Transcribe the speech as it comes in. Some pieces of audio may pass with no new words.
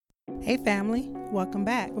Hey family, welcome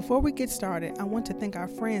back. Before we get started, I want to thank our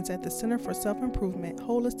friends at the Center for Self-Improvement,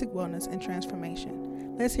 Holistic Wellness, and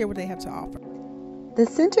Transformation. Let's hear what they have to offer. The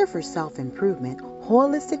Center for Self-Improvement,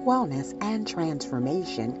 Holistic Wellness, and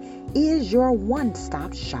Transformation is your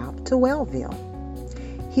one-stop shop to Wellville.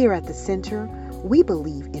 Here at the Center, we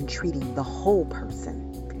believe in treating the whole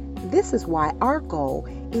person. This is why our goal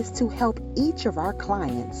is to help each of our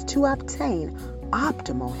clients to obtain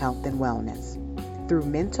optimal health and wellness through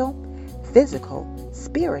mental, physical,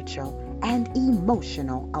 spiritual, and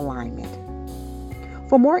emotional alignment.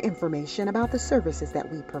 For more information about the services that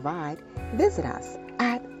we provide, visit us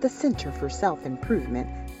at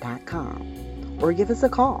thecenterforselfimprovement.com or give us a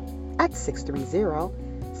call at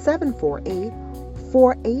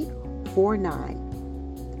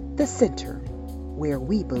 630-748-4849. The Center, where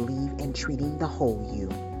we believe in treating the whole you.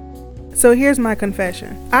 So here's my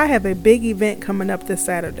confession. I have a big event coming up this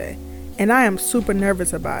Saturday, and I am super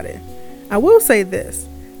nervous about it. I will say this.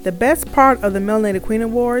 The best part of the Melanated Queen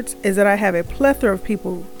Awards is that I have a plethora of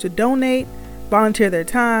people to donate, volunteer their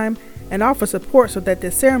time, and offer support so that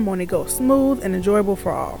this ceremony goes smooth and enjoyable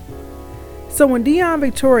for all. So when Dion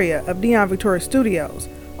Victoria of Dion Victoria Studios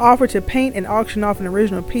offered to paint and auction off an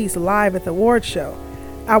original piece live at the awards show,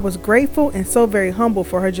 I was grateful and so very humble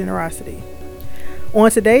for her generosity. On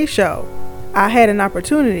today's show, I had an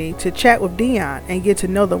opportunity to chat with Dion and get to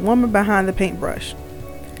know the woman behind the paintbrush.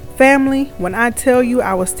 Family, when I tell you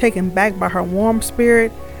I was taken back by her warm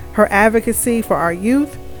spirit, her advocacy for our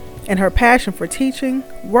youth, and her passion for teaching,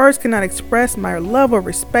 words cannot express my level of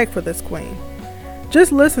respect for this queen.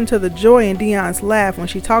 Just listen to the joy in Dion's laugh when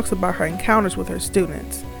she talks about her encounters with her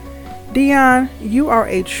students. Dion, you are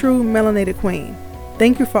a true melanated queen.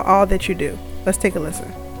 Thank you for all that you do. Let's take a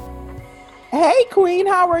listen. Hey queen,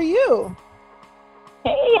 how are you?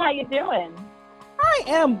 Hey, how you doing? I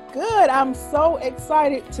am good. I'm so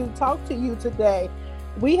excited to talk to you today.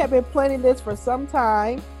 We have been planning this for some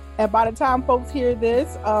time, and by the time folks hear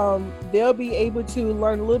this, they'll be able to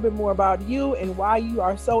learn a little bit more about you and why you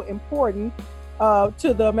are so important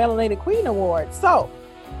to the Melanated Queen Award. So,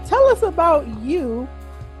 tell us about you,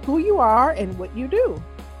 who you are, and what you do.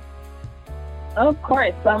 Of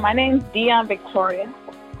course. So my name's Dion Victoria.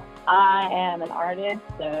 I am an artist,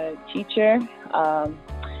 a teacher.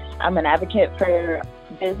 I'm an advocate for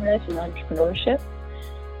business and entrepreneurship.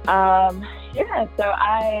 So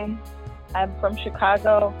I'm from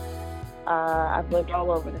Chicago. I've lived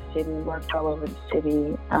all over the city, worked all over the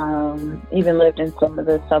city, even lived in some of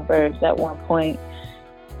the suburbs at one point.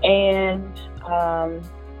 And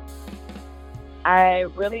I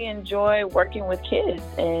really enjoy working with kids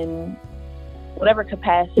in whatever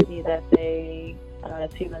capacity that they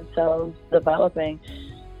see themselves developing.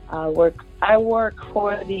 I work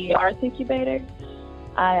for the Arts Incubator.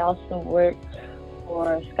 I also work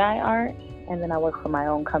for Sky Art, and then I work for my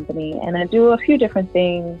own company. And I do a few different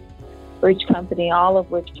things for each company, all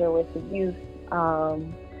of which are with the youth.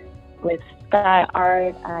 With Sky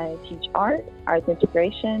Art, I teach arts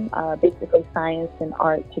integration, basically science and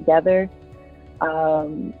art together,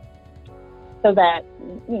 so that,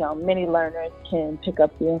 many learners can pick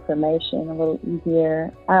up the information a little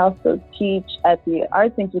easier. I also teach at the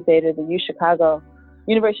Arts Incubator, the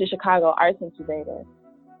University of Chicago Arts Incubator.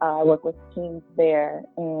 I work with teams there,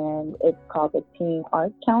 and it's called the Teen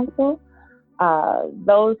Arts Council.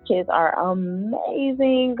 Those kids are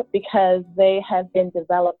amazing because they have been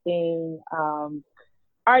developing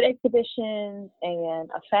art exhibitions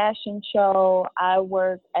and a fashion show. I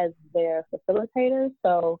work as their facilitator,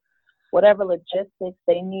 so whatever logistics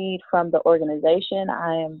they need from the organization,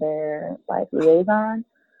 I am their liaison.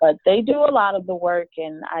 But they do a lot of the work,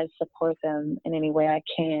 and I support them in any way I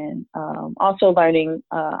can. Also learning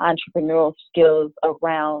entrepreneurial skills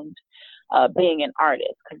around being an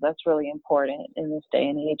artist, because that's really important in this day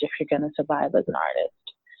and age if you're going to survive as an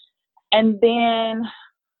artist. And then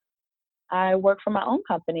I work for my own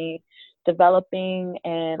company, developing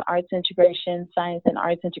an science and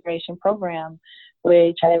arts integration program,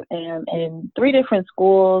 which I am in 3 different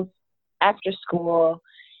schools after school,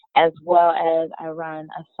 as well as I run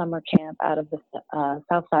a summer camp out of the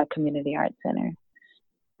Southside Community Arts Center.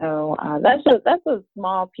 So that's a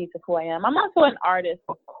small piece of who I am. I'm also an artist,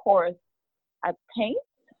 of course. I paint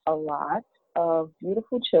a lot of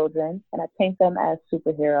beautiful children, and I paint them as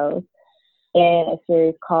superheroes in a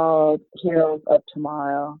series called Heroes of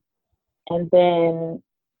Tomorrow. And then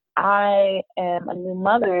I am a new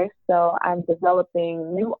mother, so I'm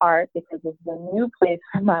developing new art because it's a new place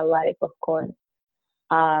for my life, of course.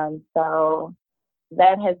 So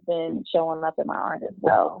that has been showing up in my art as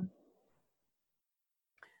well.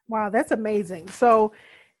 Wow, that's amazing. So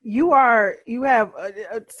you have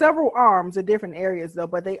several arms in different areas though,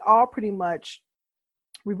 but they all pretty much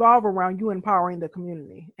revolve around you empowering the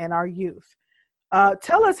community and our youth.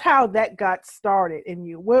 Tell us how that got started in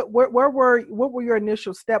you. What were your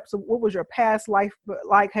initial steps? What was your past life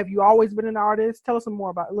like? Have you always been an artist? Tell us a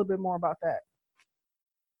little bit more about that.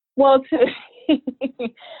 Well,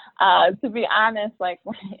 to be honest, like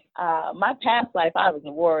my past life, I was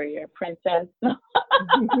a warrior, princess.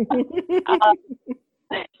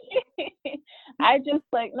 I just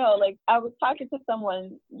I was talking to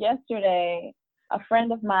someone yesterday, a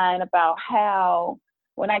friend of mine, about how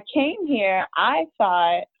when I came here, I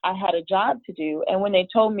thought I had a job to do. And when they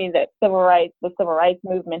told me that the civil rights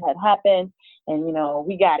movement had happened and,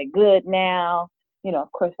 we got it good now,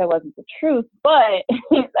 of course that wasn't the truth, but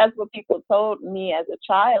that's what people told me as a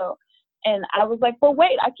child. And I was like, but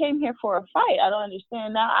wait, I came here for a fight. I don't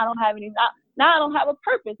understand now. I don't have now I don't have a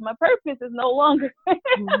purpose. My purpose is no longer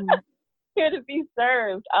here to be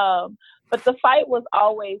served. But the fight was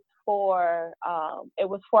always it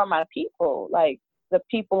was for my people, like the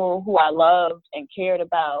people who I loved and cared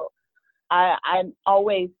about. I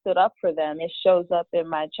always stood up for them. It shows up in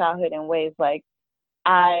my childhood in ways like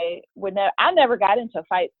I never got into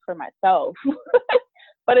fights for myself.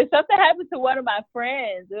 But if something happened to one of my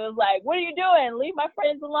friends, it was like, what are you doing? Leave my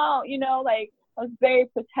friends alone. I was very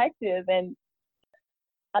protective. And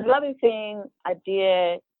another thing I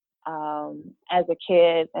did as a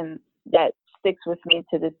kid, and that sticks with me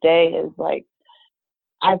to this day, is like,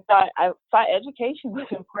 I thought education was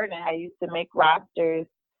important. I used to make rosters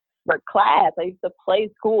for class. I used to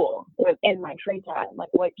play school in my free time. Like,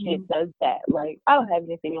 what kid does that? Like, I don't have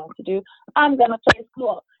anything else to do. I'm going to play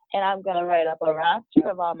school, and I'm going to write up a roster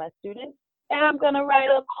of all my students, and I'm going to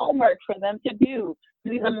write up homework for them to do.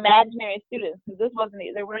 These imaginary students.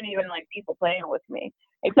 There weren't even like people playing with me,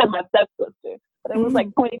 except my stepsister. But it was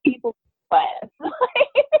like 20 people in class.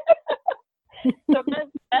 So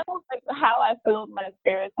that was like how I filled my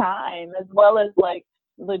spare time, as well as like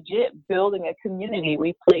legit building a community.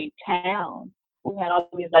 We played town. We had all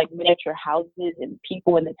these like miniature houses and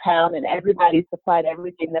people in the town, and everybody supplied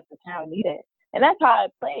everything that the town needed. And that's how I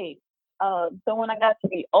played. So when I got to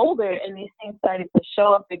be older and these things started to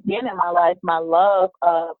show up again in my life, my love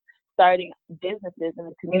of starting businesses in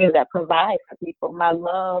the community that provide for people, my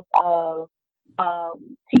love of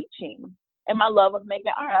teaching, and my love of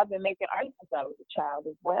making art. I've been making art since I was a child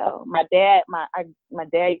as well. My dad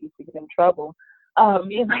used to get in trouble.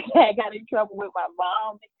 Me and my dad got in trouble with my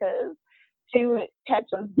mom because she would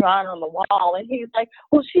catch us drawing on the wall, and he's like,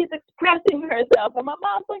 well, she's expressing herself. And my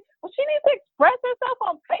mom's like, well, she needs to express herself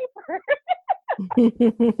on paper.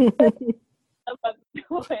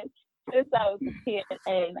 Since I was a kid,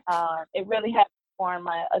 and it really helped form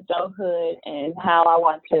my adulthood and how I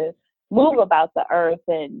want to move about the earth.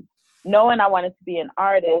 And knowing I wanted to be an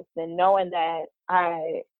artist, and knowing that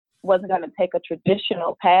I wasn't going to take a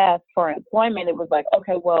traditional path for employment, it was like,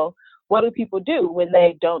 okay, well, what do people do when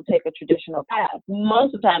they don't take a traditional path?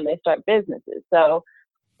 Most of the time they start businesses. So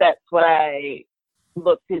that's what I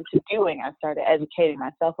looked into doing. I started educating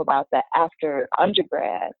myself about that after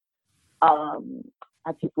undergrad.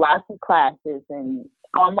 I took lots of classes and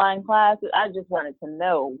online classes. I just wanted to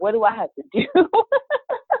know, what do I have to do?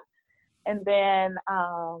 And then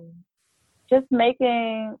just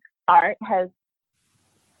making art has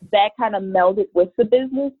that kind of melded with the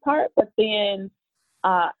business part, but then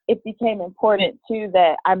it became important too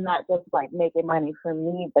that I'm not just like making money for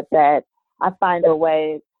me, but that I find a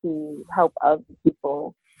way to help other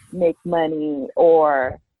people make money,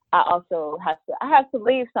 or I also have to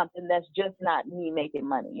leave something that's just not me making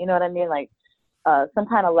money. You know what I mean? Like some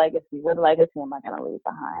kind of legacy. What legacy am I going to leave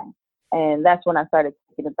behind? And that's when I started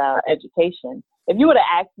thinking about education. If you would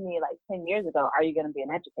have asked me like 10 years ago, are you going to be an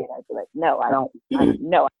educator? I'd be like, no, I don't.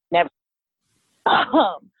 No, I never.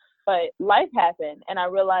 But life happened, and I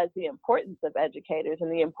realized the importance of educators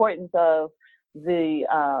and the importance of the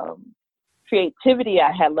creativity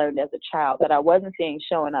I had learned as a child that I wasn't seeing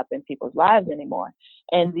showing up in people's lives anymore,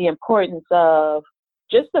 and the importance of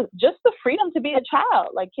just the freedom to be a child.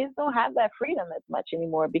 Like, kids don't have that freedom as much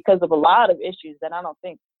anymore because of a lot of issues that I don't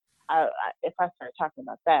think. If I start talking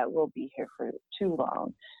about that, we'll be here for too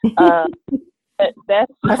long.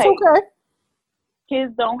 That's okay.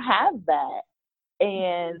 Kids don't have that.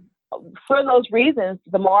 And for those reasons,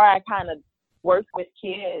 the more I kind of worked with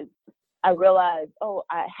kids, I realized,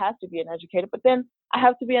 I have to be an educator, but then I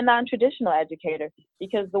have to be a non-traditional educator,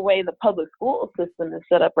 because the way the public school system is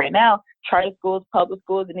set up right now, charter schools, public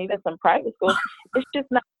schools, and even some private schools, it's just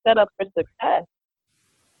not set up for success.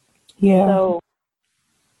 Yeah. So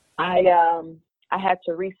I had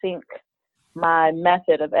to rethink my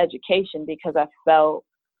method of education, because I felt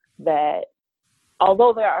that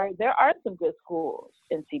although there are some good schools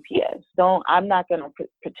in CPS, I'm not going to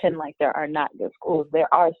pretend like there are not good schools.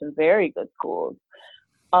 There are some very good schools,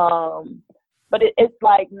 but it's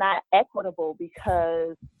like not equitable,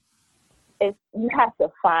 because you have to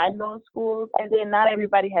find those schools, and then not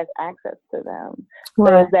everybody has access to them.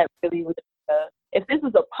 Right. So is that really, if this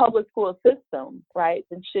is a public school system, right,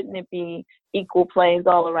 then shouldn't it be equal planes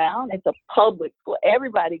all around? It's a public school.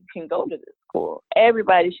 Everybody can go to this school.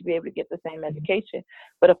 Everybody should be able to get the same education.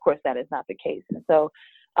 But of course, that is not the case. And so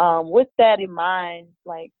with that in mind,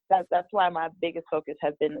 like that's why my biggest focus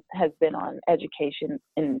has been on education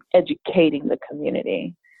and educating the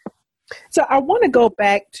community. So I want to go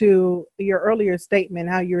back to your earlier statement,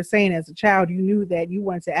 how you were saying as a child, you knew that you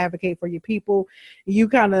wanted to advocate for your people. You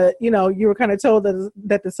kind of, you were kind of told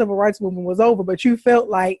that the civil rights movement was over, but you felt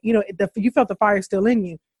like, you felt the fire still in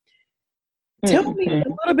you. Tell me a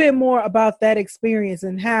little bit more about that experience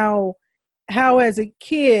and how as a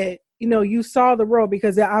kid, you saw the world,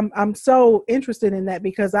 because I'm so interested in that,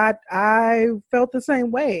 because I felt the same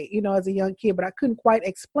way, as a young kid, but I couldn't quite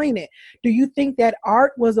explain it. Do you think that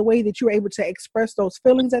art was a way that you were able to express those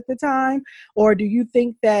feelings at the time? Or do you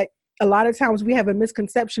think that a lot of times we have a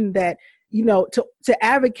misconception that, to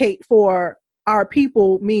advocate for our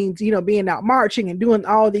people means, being out marching and doing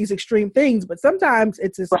all these extreme things, but sometimes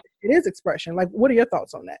it is expression. Like, what are your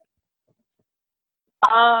thoughts on that?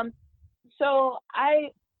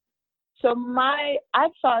 I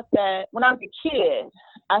thought that when I was a kid,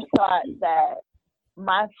 I thought that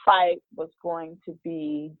my fight was going to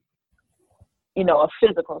be, a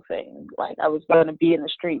physical thing. Like, I was going to be in the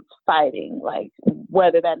streets fighting, like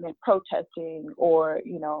whether that meant protesting or,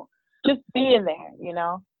 just being there,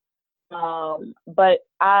 But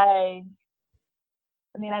I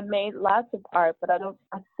made lots of art, but I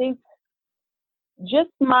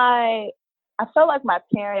felt like my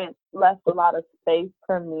parents left a lot of space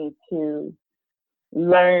for me to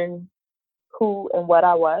learn who and what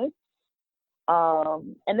I was.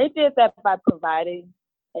 And they did that by providing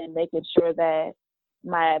and making sure that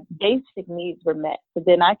my basic needs were met. So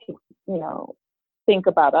then I could, think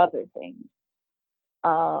about other things.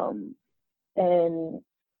 And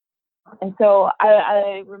so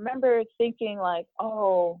I remember thinking like,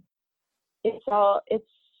 oh, it's all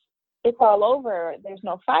over. There's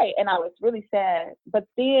no fight. And I was really sad. But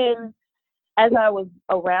then as I was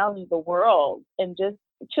around the world, and just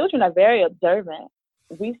children are very observant,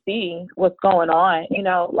 we see what's going on,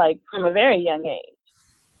 like from a very young age.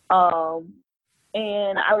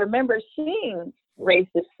 And I remember seeing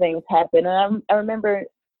racist things happen. And I remember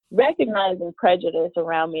recognizing prejudice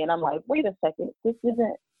around me. And I'm like, wait a second, this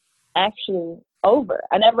isn't actually over.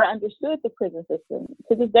 I never understood the prison system.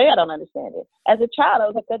 To this day, I don't understand it. As a child, I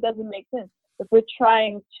was like, that doesn't make sense. If we're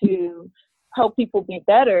trying to help people be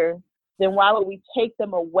better, then why would we take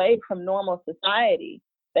them away from normal society?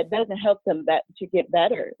 That doesn't help them to get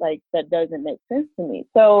better. Like, that doesn't make sense to me.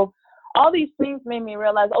 So all these things made me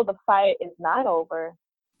realize, oh, the fight is not over.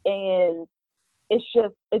 And it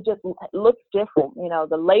just looks different.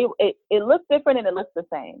 The label, it looks different, and it looks the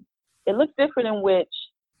same. It looks different in which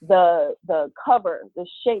the cover, the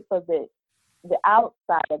shape of it, the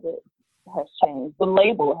outside of it has changed. The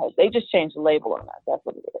label they just changed the label on that. That's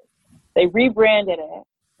what it is. They rebranded it,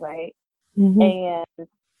 right? Mm-hmm.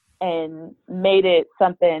 And made it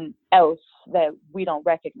something else that we don't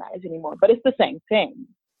recognize anymore. But it's the same thing,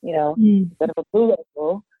 Instead of a blue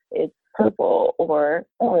label, it's purple or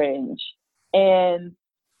orange. And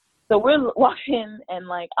so we're walking and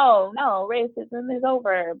like, oh no, racism is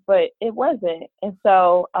over, but it wasn't. And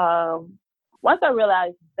so once I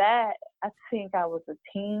realized that, I think I was a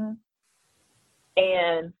teen,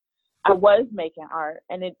 and I was making art,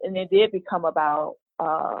 and it did become about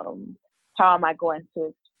how am I going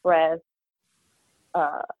to express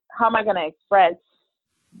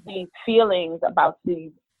these feelings about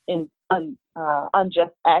these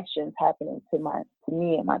unjust actions happening to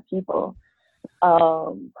me and my people.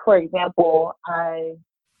 For example, I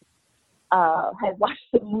had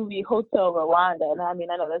watched the movie Hotel Rwanda, and I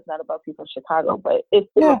know that's not about people in Chicago, but it's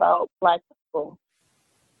still about Black people.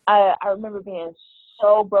 I remember being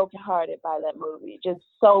so brokenhearted by that movie, just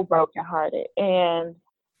so brokenhearted. And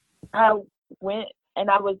I went, and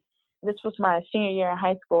this was my senior year in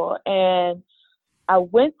high school, and I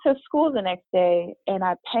went to school the next day, and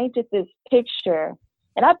I painted this picture,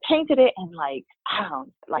 and I painted it in like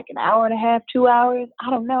an hour and a half, 2 hours. I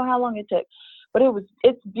don't know how long it took, but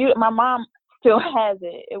it's beautiful. My mom still has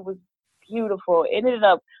it. It was beautiful. It ended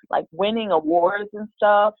up like winning awards and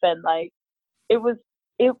stuff. And like, it was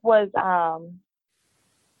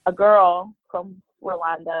a girl from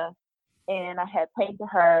Rwanda, and I had painted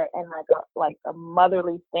her in like a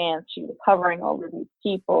motherly stance. She was hovering over these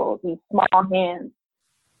people. These small hands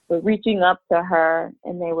were reaching up to her,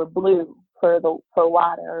 and they were blue for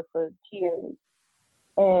water, for tears.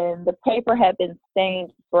 And the paper had been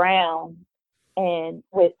stained brown and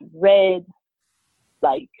with red,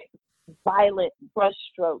 like violent brush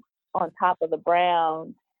strokes on top of the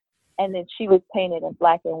brown. And then she was painted in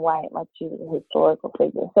black and white, like she was a historical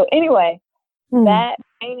figure. So anyway, that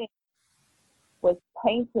painting was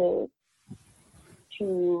painted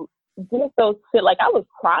to get those, like I was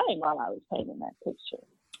crying while I was painting that picture.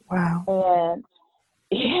 Wow. And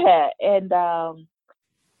yeah, and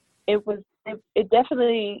it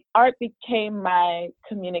definitely, art became my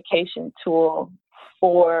communication tool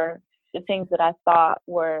for the things that I thought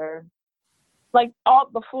were like all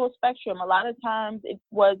the full spectrum. A lot of times it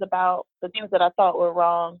was about the things that I thought were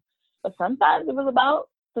wrong, but sometimes it was about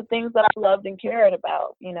the things that I loved and cared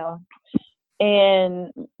about, you know.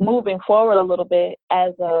 And moving forward a little bit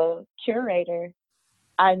as a curator,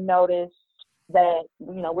 I noticed that,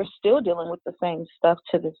 you know, we're still dealing with the same stuff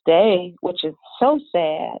to this day, which is so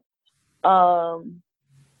sad.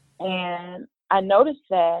 And I noticed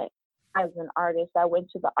that as an artist, I went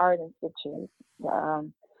to the Art Institute,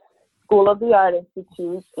 School of the Art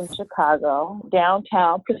Institute in Chicago,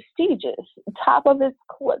 downtown, prestigious, top of the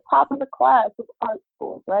class of art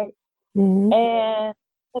schools, right? Mm-hmm. And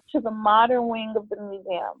to the modern wing of the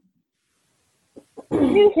museum.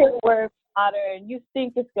 You hear the word modern, you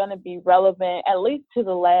think it's going to be relevant at least to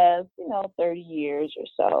the last, 30 years or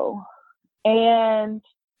so. And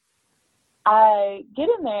I get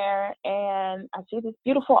in there and I see this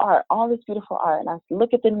beautiful art, all this beautiful art, and I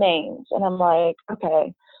look at the names and I'm like,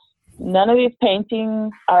 okay, none of these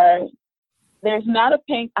paintings are, there's not a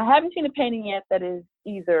paint, I haven't seen a painting yet that is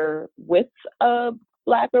either with a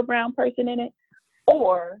Black or brown person in it,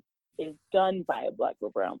 or is done by a Black or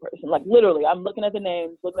brown person. Like literally, I'm looking at the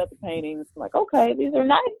names, looking at the paintings, I'm like, okay, these are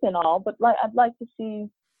nice and all, but like I'd like to see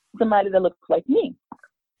somebody that looks like me.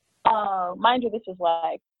 Mind you, this is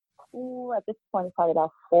like, at this point, it's probably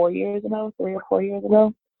about 3 or 4 years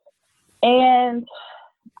ago. And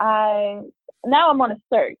now I'm on a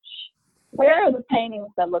search. Where are the paintings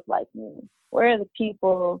that look like me? Where are the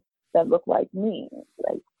people that look like me?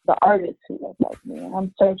 Like the artists who look like me. And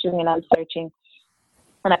I'm searching and I'm searching.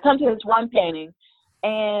 And I come to this one painting,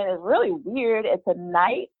 and it's really weird. It's a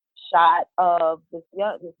night shot of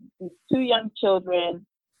these two young children,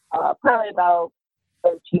 probably about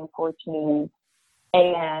 13, 14.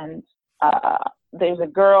 And there's a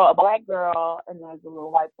girl, a Black girl, and there's a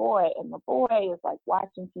little white boy. And the boy is like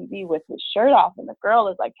watching TV with his shirt off, and the girl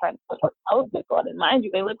is like trying to put her outfit on. And mind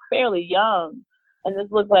you, they look fairly young. And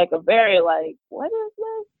this looks like a very like, what is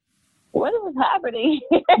this? What is happening?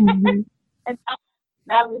 Mm-hmm. And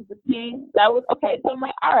that was the scene. That was okay. So I'm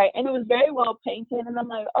like, all right. And it was very well painted. And I'm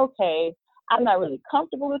like, okay, I'm not really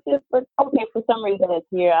comfortable with this, but okay, for some reason it's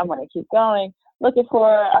here. I'm going to keep going, looking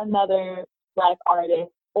for another Black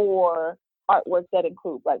artist or artwork that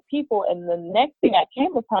include Black people. And the next thing I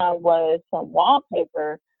came upon was some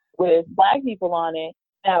wallpaper with Black people on it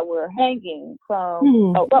that were hanging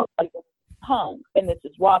from, hung. And this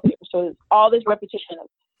is wallpaper. So it's all this repetition of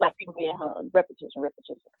Black people being hung, repetition,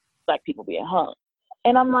 Black people being hung.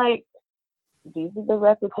 And I'm like, these are the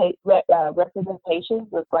representations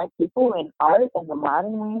of Black people in art and the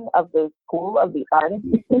modern wing of the School of the Art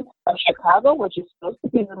Institute of Chicago, which is supposed to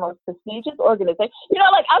be the most prestigious organization.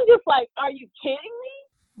 Like, I'm just like, are you kidding me?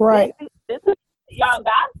 Right. This is y'all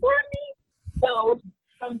got for me? So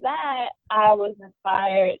from that, I was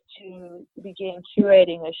inspired to begin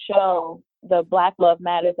curating a show, the Black Love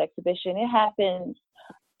Matters exhibition. It happens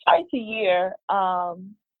twice a year.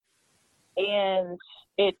 And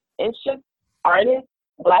it's just artists,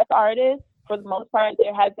 Black artists. For the most part,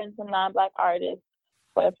 there have been some non-Black artists,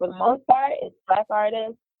 but for the most part, it's Black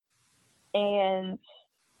artists, and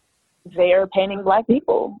they're painting Black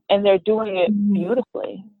people, and they're doing it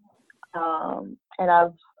beautifully. And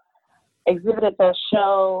I've exhibited that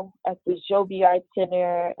show at the Joby Art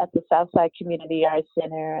Center, at the Southside Community Art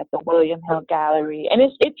Center, at the William Hill Gallery, and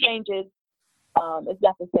it changes. It's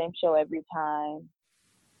not the same show every time.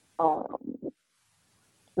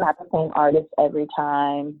 Not the same artist every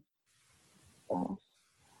time.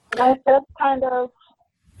 That's kind of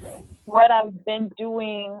what I've been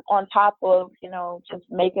doing on top of, just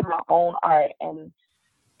making my own art and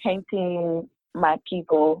painting my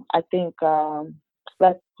people. I think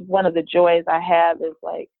that's one of the joys I have is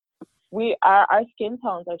like our skin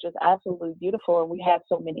tones are just absolutely beautiful, and we have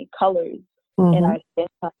so many colors in our skin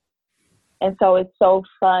tones. And so it's so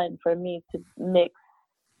fun for me to mix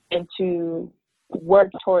and to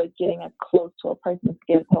work towards getting as close to a person's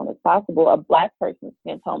skin tone as possible, a Black person's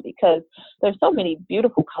skin tone, because there's so many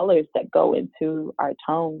beautiful colors that go into our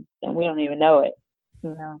tones and we don't even know it, you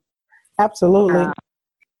know. Absolutely.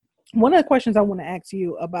 One of the questions I want to ask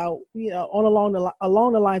you about, along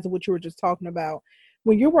the lines of what you were just talking about,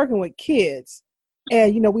 when you're working with kids,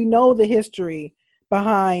 and we know the history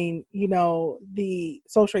behind the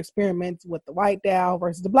social experiments with the white doll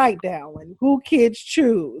versus the black doll, and who kids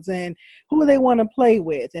choose, and who they want to play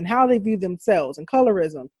with, and how they view themselves, and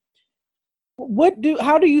colorism.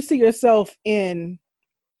 How do you see yourself in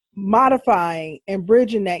modifying and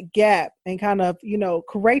bridging that gap, and kind of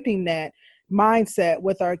correcting that mindset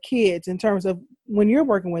with our kids, in terms of when you're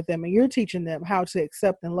working with them and you're teaching them how to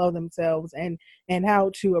accept and love themselves, and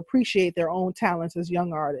how to appreciate their own talents as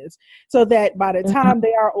young artists, so that by the time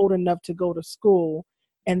they are old enough to go to school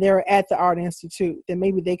and they're at the Art Institute, then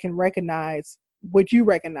maybe they can recognize what you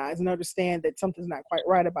recognize and understand that something's not quite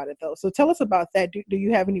right about it, though. So tell us about that. Do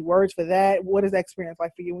you have any words for that? What is that experience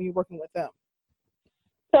like for you when you're working with them?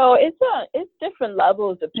 So it's different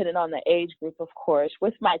levels depending on the age group, of course.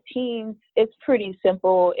 With my teens, it's pretty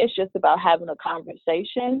simple. It's just about having a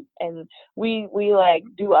conversation, and we like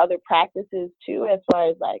do other practices too, as far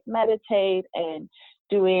as like meditate and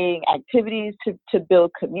doing activities to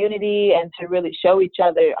build community and to really show each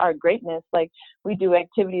other our greatness. Like, we do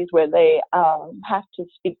activities where they have to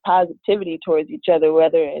speak positivity towards each other,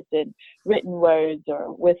 whether it's in written words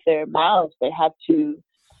or with their mouths. They have to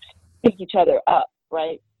pick each other up.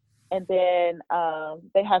 Right. And then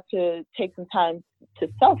they have to take some time to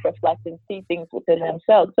self-reflect and see things within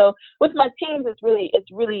themselves. So with my teams, it's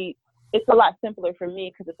a lot simpler for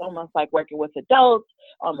me, because it's almost like working with adults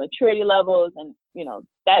on maturity levels, and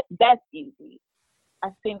that's easy.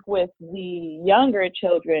 I think with the younger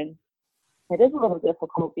children, it is a little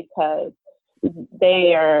difficult because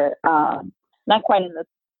they are not quite in the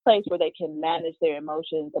place where they can manage their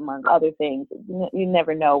emotions, among other things. You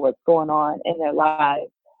never know what's going on in their lives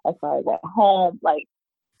as far as at home.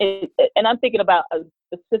 And I'm thinking about a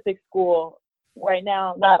specific school right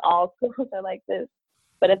now. Not all schools are like this,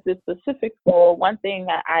 but at this specific school, one thing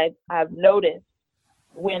that I've noticed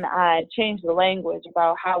when I change the language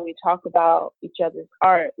about how we talk about each other's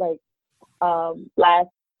art, like the last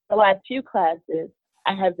few classes,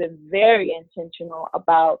 I have been very intentional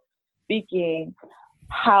about speaking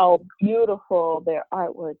how beautiful their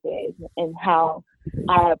artwork is, and how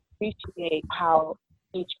I appreciate how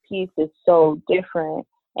each piece is so different,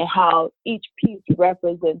 and how each piece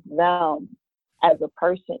represents them as a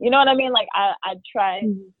person. You know what I mean? Like, I try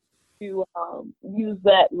to use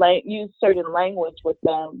certain language with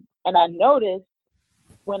them, and I notice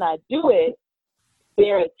when I do it,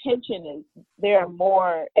 they're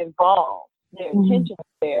more involved. Their attention is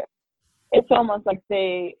there. It's almost like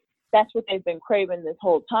that's what they've been craving this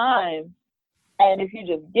whole time. And if you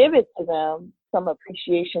just give it to them, some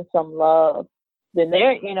appreciation, some love, then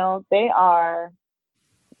they are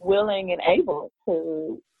willing and able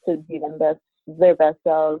to be their best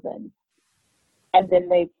selves, and then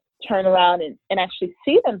they turn around and actually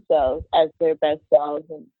see themselves as their best selves,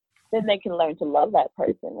 and then they can learn to love that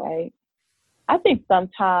person, right? I think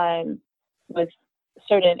sometimes with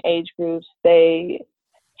certain age groups, they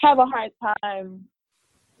have a hard time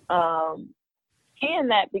seeing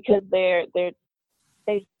that, because they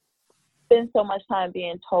spend so much time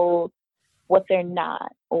being told what they're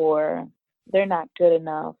not, or they're not good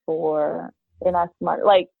enough, or they're not smart.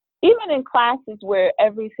 Like, even in classes where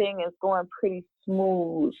everything is going pretty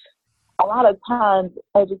smooth, a lot of times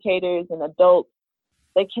educators and adults,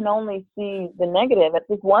 they can only see the negative. At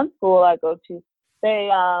this one school I go to,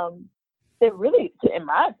 they're really, in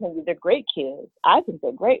my opinion, they're great kids. I think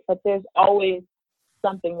they're great, but there's always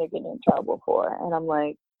something they're getting in trouble for. And I'm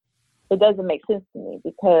like, it doesn't make sense to me,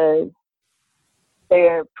 because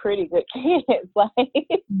they're pretty good kids. Like,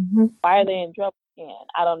 why are they in trouble again?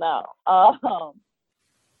 I don't know.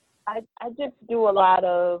 I just do a lot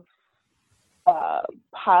of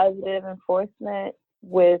positive enforcement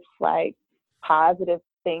with like positive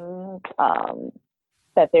things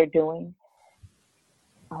that they're doing.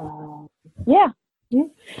 Yeah.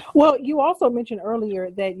 Well, you also mentioned earlier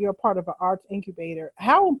that you're part of an arts incubator.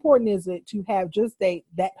 How important is it to have just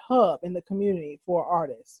that hub in the community for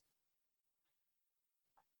artists?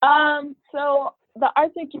 So the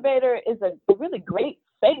arts incubator is a really great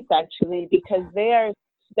space, actually, because they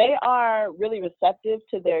are really receptive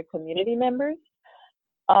to their community members.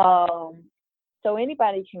 So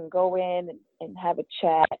anybody can go in and have a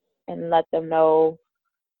chat and let them know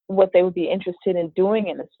what they would be interested in doing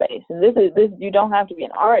in the space. And this you don't have to be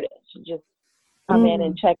an artist. You just come in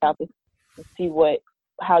and check out and see what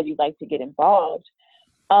how you'd like to get involved.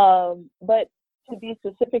 But to be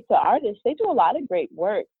specific to artists, they do a lot of great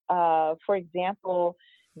work. For example,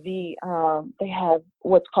 they have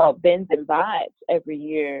what's called Bends and Vibes every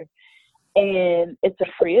year, and it's a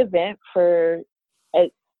free event for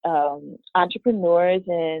entrepreneurs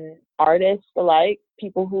and artists alike,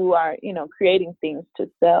 people who are, creating things to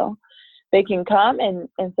sell. They can come and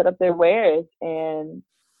set up their wares, and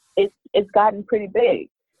it's gotten pretty big.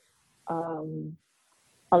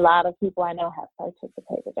 A lot of people I know have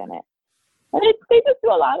participated in it. And they just do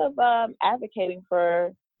a lot of advocating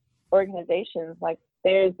for organizations. Like,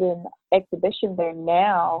 there's an exhibition there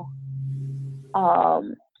now,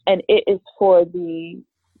 and it is for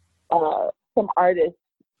some artists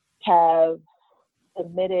have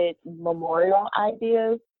submitted memorial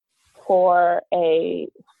ideas for a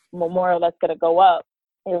memorial that's going to go up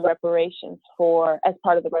in reparations as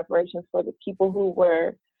part of the reparations for the people who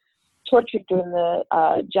were tortured during the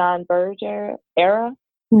John Berger era.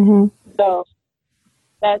 Mm-hmm. So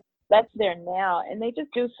that's there now, and they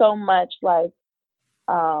just do so much, like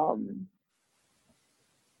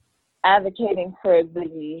advocating for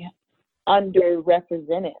the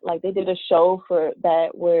underrepresented. Like, they did a show for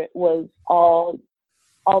that where it was all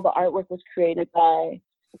the artwork was created by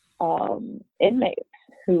inmates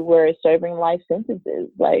who were serving life sentences.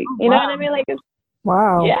 Like, you know what I mean? Like,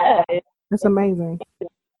 wow. Yeah. That's amazing.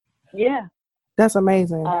 Yeah. That's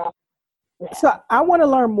amazing. So I want to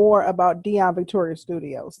learn more about Dion Victoria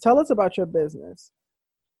Studios. Tell us about your business.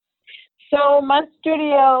 So my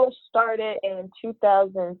studio started in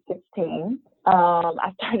 2016.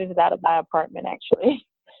 I started it out of my apartment, actually.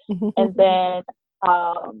 And then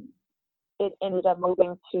it ended up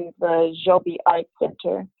moving to the Joby Art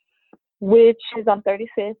Center, which is on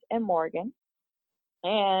 35th and Morgan.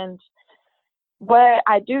 And what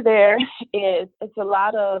I do there is, it's a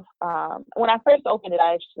lot of, when I first opened it,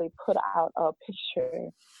 I actually put out a picture,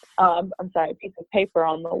 a piece of paper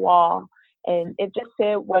on the wall. And it just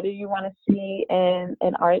said, what do you want to see in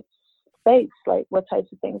an art space? Like, what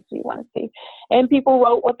types of things do you want to see? And people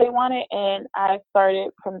wrote what they wanted, and I started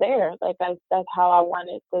from there. Like, that's how I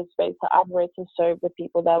wanted the space to operate, to serve the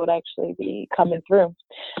people that would actually be coming through.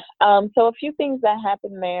 So a few things that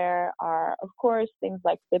happen there are, of course, things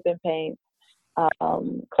like sip and paint,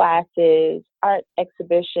 classes, art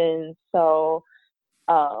exhibitions. So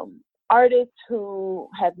artists who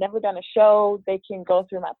have never done a show, they can go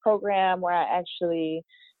through my program where I actually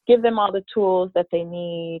give them all the tools that they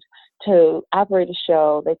need to operate a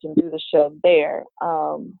show. They can do the show there.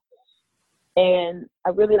 And I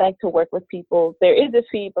really like to work with people. There is a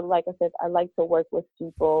fee, but like I said, I like to work with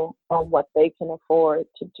people on what they can afford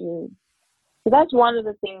to do. So that's one of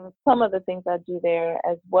the things, some of the things I do there,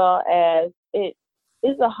 as well as it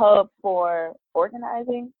is a hub for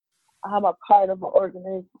organizing. I'm a part of an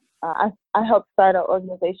organization. I helped start an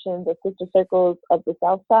organization, the Sister Circles of the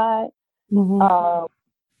South Side. Mm-hmm.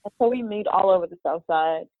 And so we meet all over the South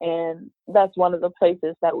Side, and that's one of the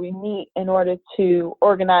places that we meet in order to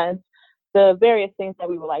organize the various things that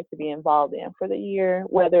we would like to be involved in for the year,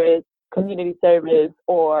 whether it's community service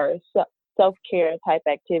or self-care type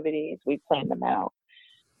activities. We plan them out.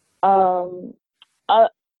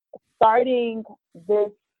 Starting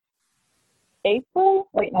this April,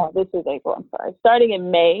 starting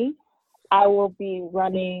in May, I will be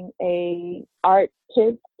running a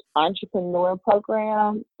artist entrepreneur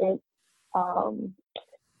program. It's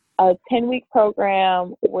a 10-week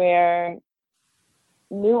program where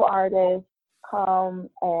new artists come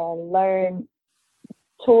and learn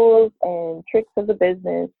tools and tricks of the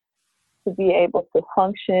business to be able to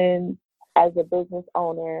function as a business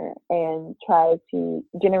owner and try to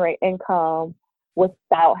generate income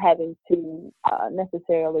without having to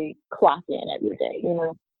necessarily clock in every day, you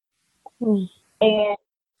know. And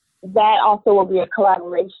that also will be a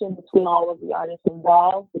collaboration between all of the artists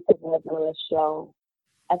involved, because we're doing a show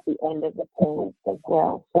at the end of the 10 weeks as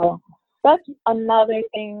well. So that's another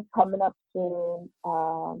thing coming up soon.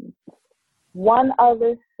 One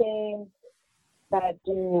other thing that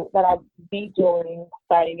I'll be doing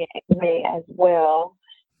starting in May as well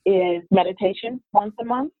is meditation once a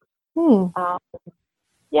month.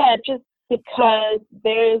 Just because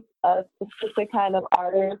there's a specific kind of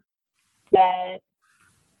artist that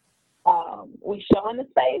we show in the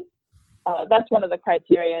space. That's one of the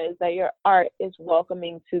criteria, is that your art is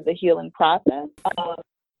welcoming to the healing process, so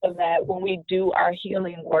that when we do our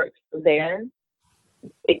healing work there,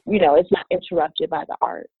 it's not interrupted by the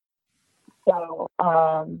art. So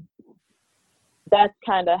that's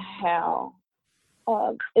kind of how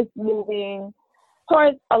it's moving.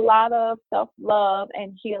 towards a lot of self-love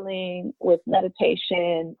and healing with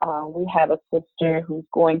meditation. We have a sister who's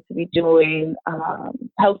going to be doing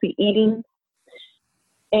healthy eating.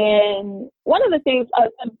 And one of the things,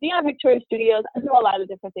 Beyond Victoria Studios, I do a lot of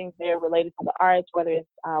different things there related to the arts, whether it's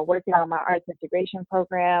working on my arts integration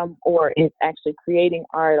program, or it's actually creating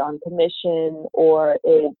art on commission, or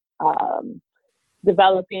it's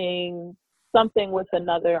developing something with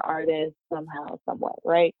another artist somehow, somewhat,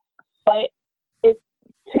 right? But it's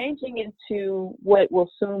changing into what will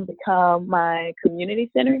soon become my community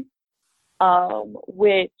center,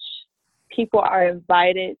 which people are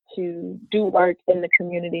invited to do work in the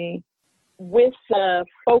community with the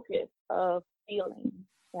focus of healing,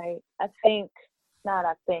 right?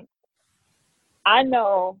 I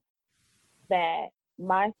know that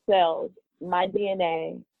my cells, my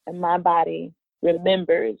DNA, and my body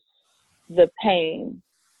remembers the pain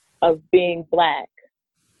of being Black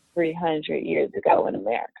 300 years ago in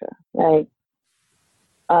America, right?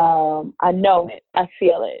 I know it. I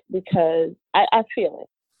feel it because I feel it.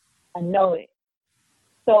 I know it.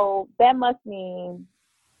 So that must mean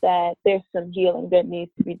that there's some healing that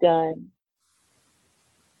needs to be done.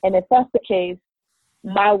 And if that's the case,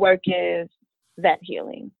 my work is that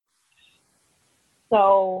healing.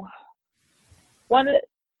 So one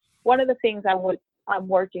of the things I'm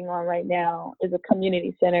working on right now is a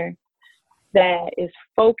community center that is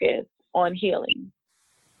focused on healing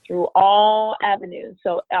through all avenues.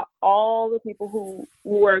 So all the people who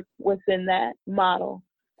work within that model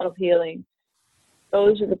of healing,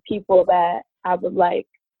 those are the people that I would like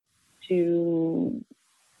to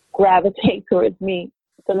gravitate towards me,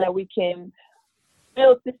 so that we can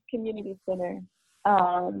build this community center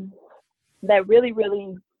that really,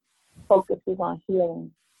 really focuses on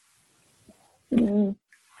healing. Mm-hmm.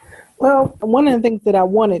 Well, one of the things that I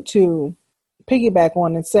wanted to piggyback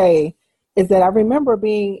on and say is that I remember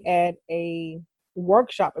being at a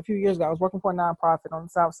workshop a few years ago. I was working for a nonprofit on the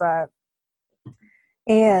South Side,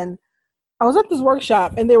 and I was at this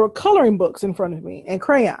workshop, and there were coloring books in front of me and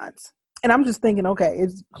crayons. And I'm just thinking, okay,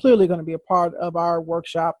 it's clearly going to be a part of our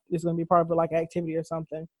workshop. It's going to be part of like activity or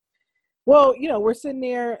something. Well, we're sitting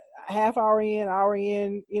there hour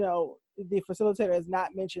in, the facilitator has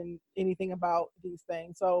not mentioned anything about these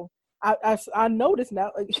things. So I noticed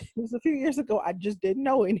now, like, it was a few years ago, I just didn't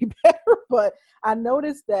know any better, but I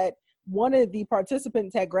noticed that one of the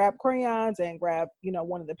participants had grabbed crayons and grabbed,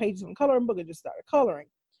 one of the pages from the coloring book and just started coloring.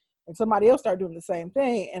 And somebody else started doing the same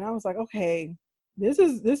thing. And I was like, okay, this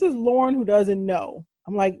is Lauren who doesn't know.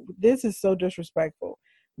 I'm like, this is so disrespectful.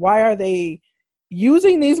 Why are they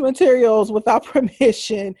using these materials without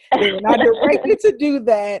permission? They were not directed to do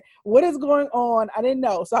that. What is going on? I didn't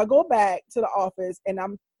know. So I go back to the office, and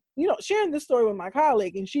I'm, sharing this story with my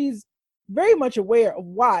colleague, and she's very much aware of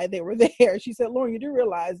why they were there. She said, Lauren, you do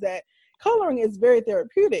realize that coloring is very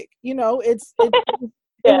therapeutic. It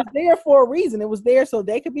was there for a reason. It was there so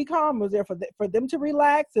they could be calm. It was there for them to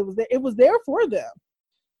relax. It was there for them.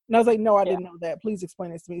 And I was like, no, I didn't know that. Please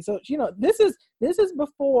explain this to me. So, this is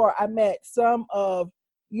before I met some of,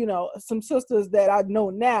 some sisters that I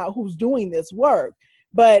know now who's doing this work.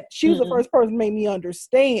 But she was the first person who made me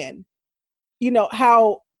understand,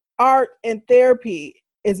 how art and therapy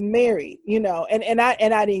is married, and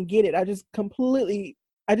I didn't get it. I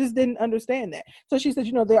just didn't understand that. So she said,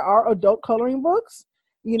 there are adult coloring books,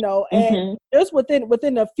 and just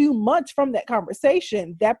within a few months from that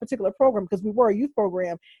conversation, that particular program, because we were a youth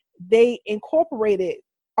program, they incorporated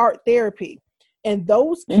art therapy, and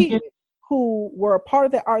those kids who were a part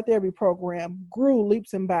of that art therapy program grew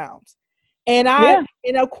leaps and bounds. And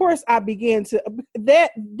and of course I began to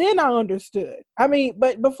then I understood. I mean,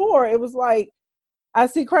 but before it was like, I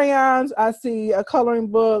see crayons, I see a coloring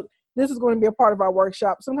book. This is going to be a part of our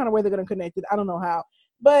workshop. Some kind of way they're going to connect it. I don't know how.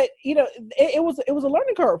 But, it was a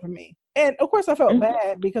learning curve for me. And of course I felt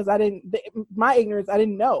bad because my ignorance, I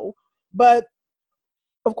didn't know. But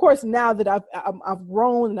of course, now that I've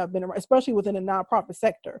grown and I've been around, especially within the nonprofit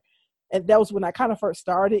sector, and that was when I kind of first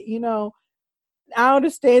started, I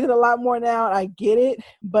understand it a lot more now. I get it,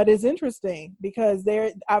 but it's interesting because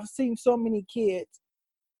I've seen so many kids.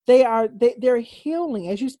 They're healing.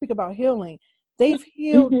 As you speak about healing, they've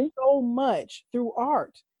healed so much through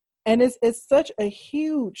art. And it's such a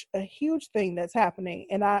huge thing that's happening.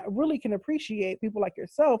 And I really can appreciate people like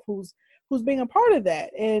yourself who's being a part of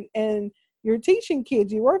that. And you're teaching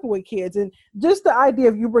kids, you're working with kids, and just the idea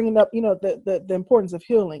of you bringing up, the importance of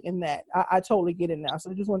healing in that. I totally get it now.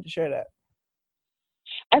 So I just wanted to share that.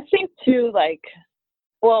 I think too, I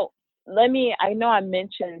know I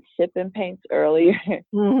mentioned sip and paints earlier.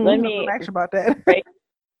 Let me ask about that.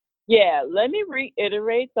 Yeah, let me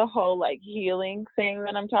reiterate the whole like healing thing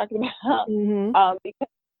that I'm talking about. Mm-hmm. Because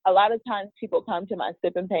a lot of times people come to my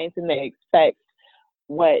sip and paints and they expect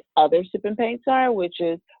what other sip and paints are, which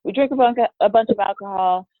is we drink a bunch of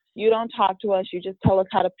alcohol, you don't talk to us, you just tell us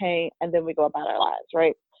how to paint, and then we go about our lives,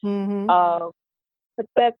 right? Mm-hmm. But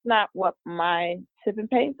that's not what my sip and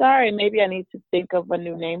paints are, and maybe I need to think of a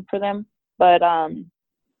new name for them. But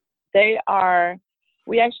they are,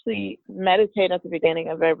 we actually meditate at the beginning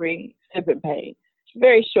of every sip and paint.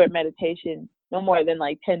 Very short meditation, no more than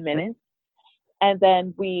like 10 minutes. And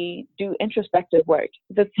then we do introspective work.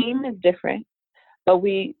 The theme is different, but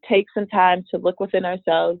we take some time to look within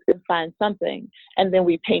ourselves and find something, and then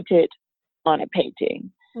we paint it on a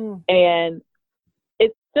painting. And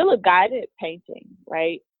it's still a guided painting,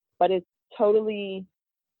 right? But it's totally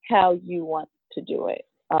how you want to do it.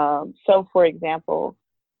 So, for example,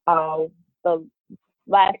 the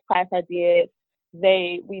last class I did,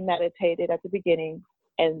 we meditated at the beginning,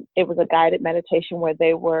 and it was a guided meditation where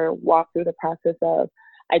they were walked through the process of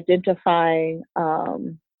identifying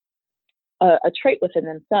a trait within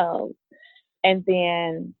themselves. And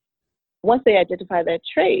then once they identify that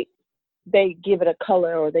trait, they give it a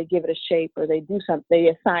color or they give it a shape or they do something, they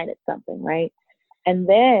assign it something, right? And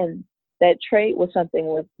then that trait was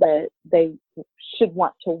something that they should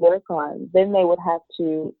want to work on. Then they would have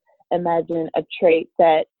to imagine a trait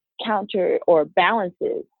that counter or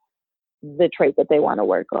balances the trait that they want to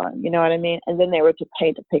work on. You know what I mean? And then they were to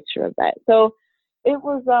paint a picture of that. So it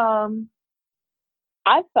was,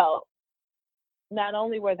 I felt not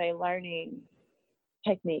only were they learning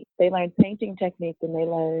technique, they learned painting technique, and they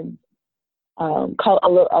learned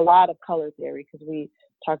a lot of color theory, because we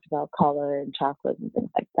talked about color and chocolate and things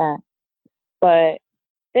like that. But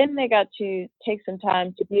then they got to take some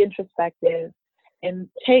time to be introspective and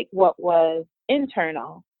take what was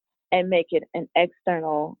internal and make it an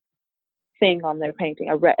external thing on their painting,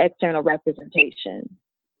 external representation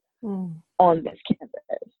on this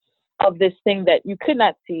canvas of this thing that you could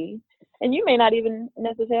not see, and you may not even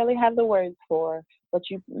necessarily have the words for, but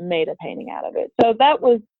you made a painting out of it. So that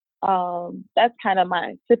was, that's kind of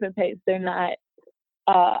my sip and paints. They're not,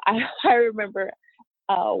 I remember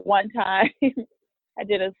one time I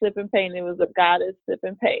did a sip and paint. It was a goddess sip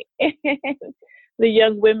and paint. The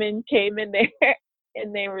young women came in there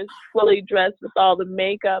and they were fully dressed with all the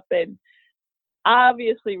makeup and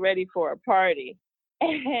obviously ready for a party.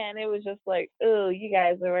 And it was just like, oh, you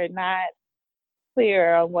guys were not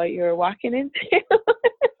clear on what you were walking into.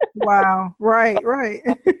 Wow. Right.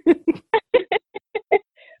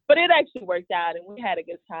 But it actually worked out, and we had a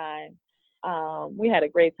good time. We had a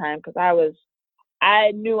great time because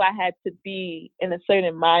I knew I had to be in a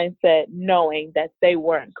certain mindset, knowing that they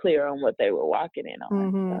weren't clear on what they were walking in on.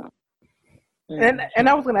 Mm-hmm. So, and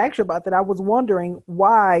I was going to ask you about that. I was wondering,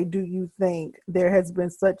 why do you think there has been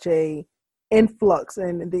such a influx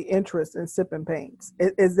in the interest in sip and paints?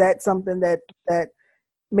 Is that something that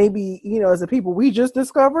maybe, as a people we just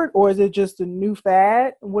discovered, or is it just a new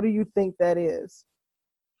fad? What do you think that is?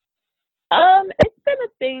 It's been a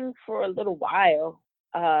thing for a little while.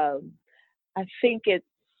 I think it's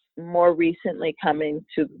more recently coming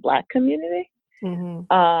to the Black community.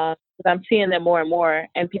 Mm-hmm. I'm seeing them more and more,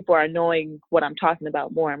 and people are knowing what I'm talking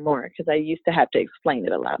about more and more, because I used to have to explain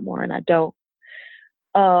it a lot more, and I don't.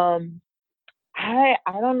 I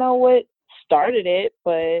don't know what started it,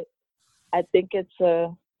 but I think it's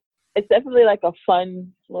definitely like a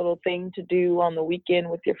fun little thing to do on the weekend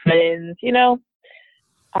with your friends,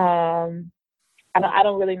 I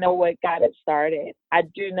don't really know what got it started. I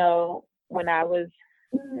do know when I was,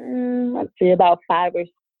 about 5 or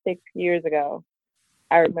 6 years ago,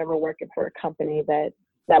 I remember working for a company that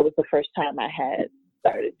was the first time I had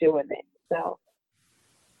started doing it. So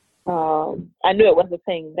I knew it was a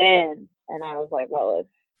thing then, and I was like, well,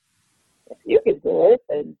 if you can do it,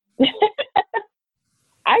 then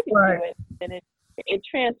I can do it. And it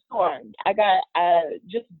transformed. I got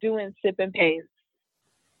just doing sip and paints,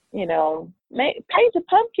 paint a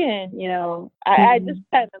pumpkin, I just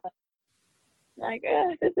kind of like,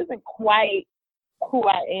 this isn't quite who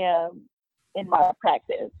I am in my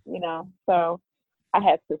practice, so I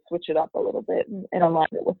had to switch it up a little bit and align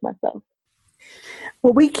it with myself.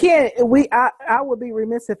 Well, I would be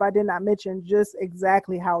remiss if I did not mention just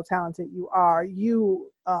exactly how talented you are.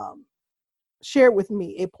 You shared with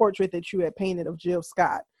me a portrait that you had painted of Jill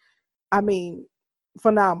Scott. I mean,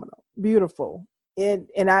 phenomenal, beautiful. And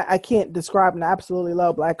I can't describe, and I absolutely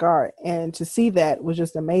love Black art. And to see that was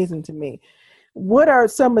just amazing to me. What are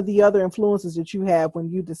some of the other influences that you have when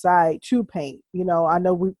you decide to paint? I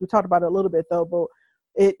know we talked about it a little bit though, but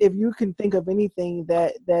if you can think of anything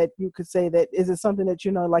that you could say, that is it something that,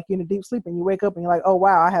 like you're in a deep sleep and you wake up and you're like, oh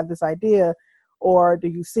wow, I have this idea, or do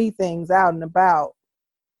you see things out and about?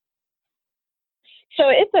 So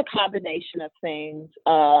it's a combination of things,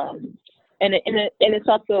 and it's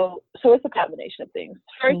also, so it's a combination of things.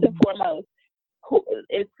 First and foremost,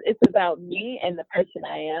 it's about me and the person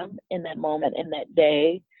I am in that moment, in that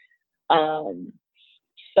day.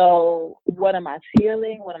 So what am I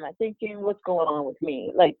feeling? What am I thinking? What's going on with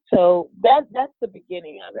me? Like, so that's the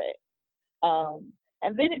beginning of it.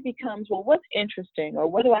 And then it becomes, well, what's interesting, or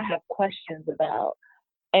what do I have questions about?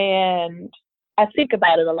 And I think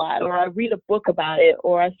about it a lot, or I read a book about it,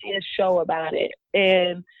 or I see a show about it,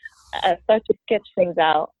 and I start to sketch things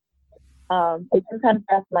out. So sometimes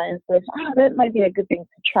that's my inspiration. Oh, that might be a good thing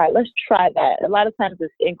to try. Let's try that. A lot of times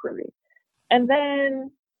it's inquiry. And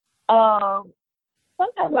then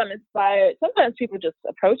sometimes I'm inspired. Sometimes people just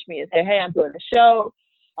approach me and say, hey, I'm doing a show.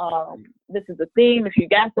 This is a theme. If you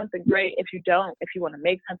got something, great. If you don't, if you want to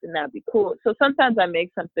make something, that'd be cool. So sometimes I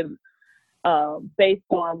make something based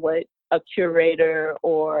on what a curator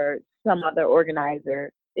or some other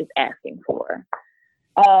organizer is asking for.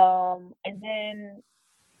 And then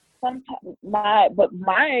sometimes my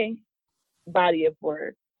body of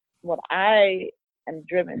work, what I am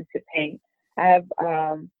driven to paint, I have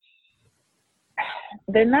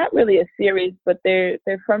they're not really a series, but they're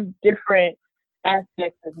from different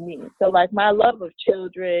aspects of me. So like my love of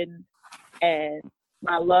children and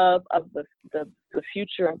my love of the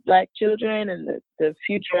future of Black children and the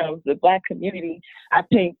future of the Black community, I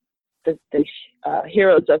paint the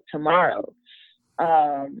heroes of tomorrow,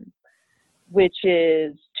 which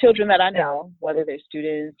is children that I know, whether they're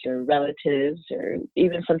students or relatives, or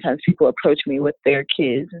even sometimes people approach me with their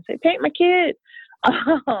kids and say, paint my kid.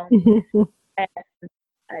 And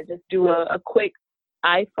I just do a quick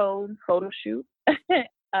iPhone photo shoot.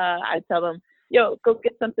 I tell them, yo, go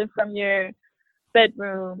get something from your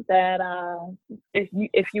bedroom that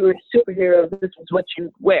if you were a superhero, this is what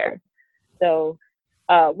you wear. So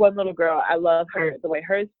one little girl, I love her, the way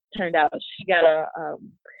hers turned out. She got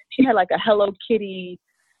she had like a Hello Kitty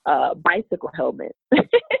bicycle helmet.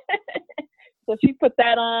 So she put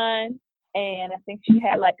that on, and I think she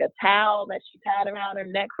had like a towel that she tied around her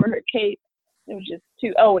neck for her cape. It was just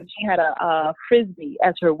too, and she had a Frisbee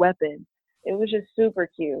as her weapon. It was just super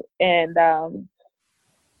cute. And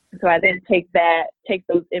so I then take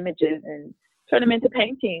those images and turn them into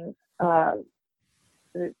paintings. And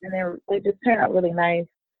they just turn out really nice.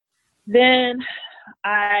 Then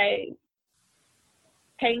I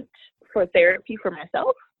paint for therapy for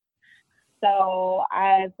myself. So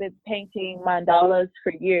I've been painting mandalas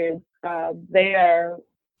for years. They are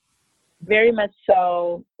very much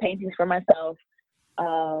so paintings for myself.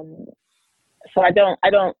 So I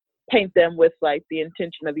don't paint them with like the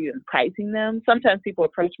intention of even pricing them. Sometimes people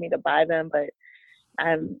approach me to buy them, but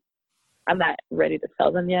I'm not ready to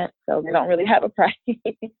sell them yet, so they don't really have a price.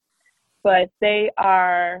 But they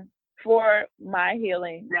are for my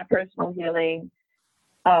healing, my personal healing.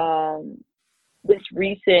 This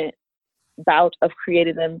recent bout of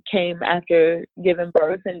creating them came after giving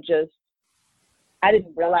birth, and just I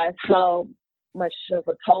didn't realize how much of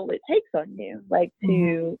a toll it takes on you, like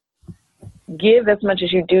to give as much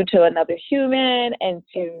as you do to another human, and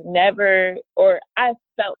to never, or I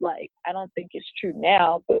felt like, I don't think it's true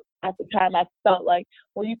now, but at the time I felt like,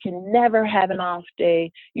 well, you can never have an off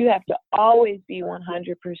day. You have to always be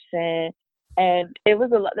 100%. And that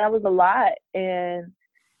was a lot. And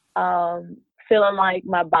feeling like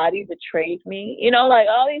my body betrayed me, like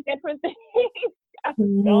all these different things I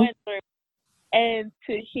was going through. And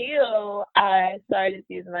to heal, I started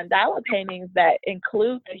these mandala paintings that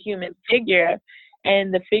include the human figure,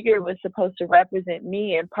 and the figure was supposed to represent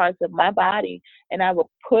me and parts of my body. And I would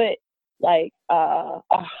put like a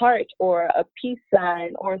heart or a peace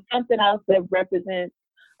sign or something else that represents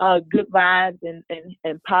good vibes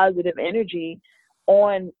and positive energy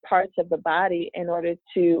on parts of the body in order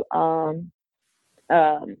to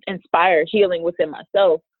inspire healing within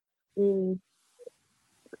myself.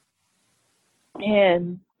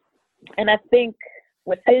 And I think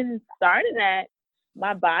within starting that,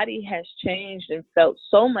 my body has changed and felt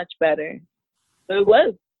so much better. So it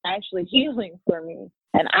was actually healing for me.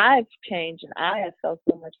 And I've changed and I have felt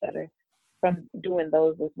so much better from doing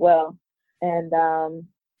those as well. And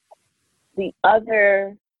the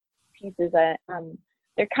other pieces,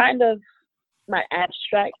 they're kind of my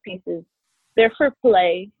abstract pieces. They're for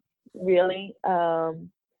play, really. I'm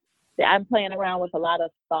playing around with a lot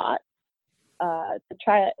of thoughts. I could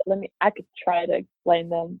try to explain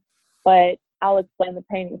them, but I'll explain the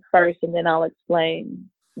painting first and then I'll explain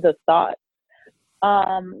the thoughts.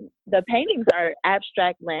 The paintings are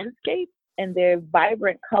abstract landscapes and they're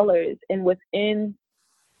vibrant colors. And within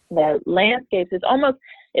the landscapes, it almost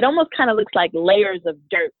kind of looks like layers of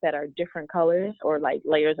dirt that are different colors, or like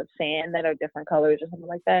layers of sand that are different colors or something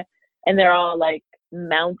like that. And they're all like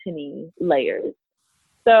mountainy layers.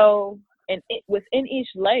 So, and within each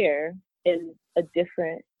layer is a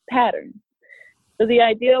different pattern. So the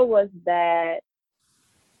idea was that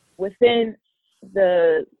within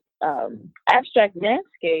the abstract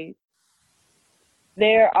landscape,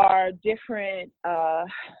 there are different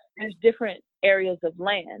there's different areas of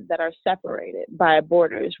land that are separated by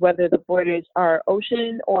borders, whether the borders are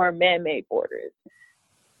ocean or man-made borders.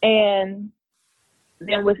 And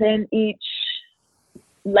then within each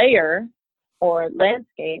layer or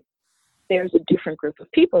landscape, there's a different group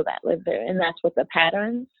of people that live there, and that's what the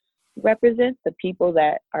patterns represent, the people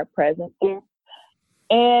that are present there.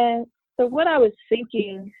 And so what I was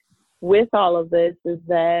thinking with all of this is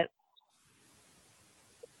that,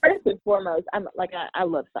 first and foremost, I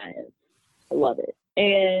love science. I love it.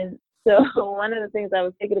 And so one of the things I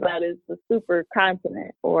was thinking about is the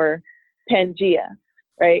supercontinent, or Pangea,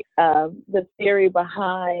 right? The theory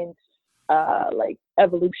behind like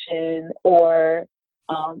evolution, or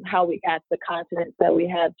how we got the continents that we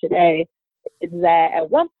have today, is that at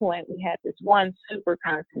one point we had this one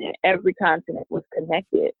supercontinent. Every continent was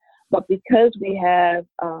connected. But because we have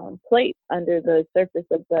plates under the surface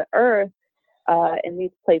of the Earth, and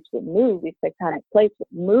these plates would move, these tectonic plates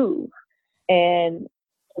would move, and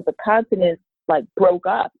the continents like broke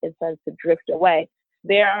up and started to drift away.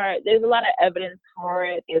 There's a lot of evidence for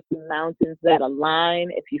it. There's some mountains that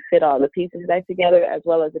align if you fit all the pieces back together, as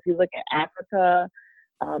well as if you look at Africa,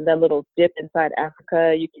 that little dip inside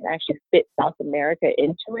Africa, you can actually fit South America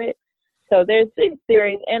into it. So there's these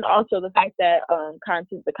theories, and also the fact that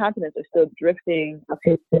the continents are still drifting a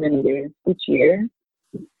few centimeters each year.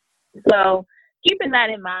 So keeping that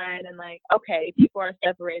in mind, and like, okay, people are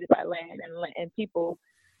separated by land, and people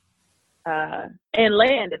and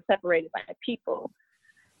land is separated by people.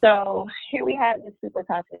 So here we have this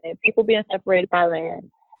supercontinent, people being separated by land,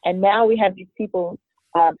 and now we have these people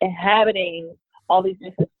inhabiting all these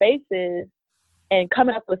different spaces and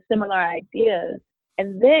coming up with similar ideas,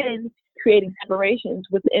 and then creating separations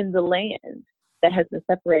within the land that has been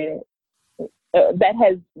separated, that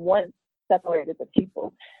has once separated the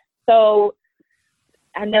people. So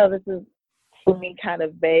I know this is, for me, kind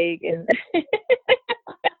of vague and kind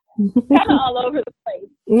of all over the place.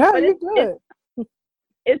 No, you're good.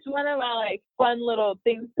 It's one of my like fun little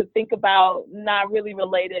things to think about, not really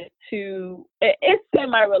related to, it's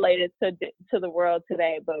semi-related to the world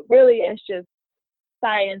today, but really it's just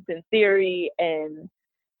science and theory and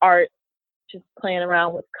art, just playing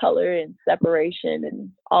around with color and separation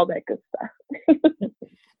and all that good stuff.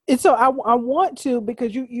 And so I want to,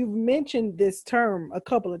 because you've mentioned this term a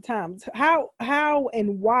couple of times. How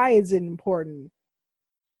and why is it important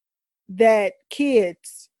that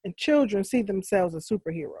kids and children see themselves as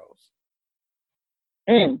superheroes?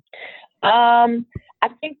 I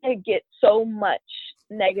think they get so much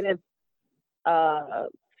negative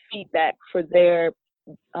feedback for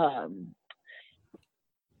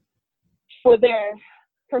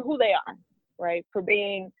who they are, right? For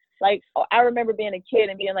being like, I remember being a kid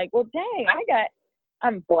and being like, well, dang,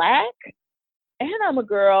 I'm black and I'm a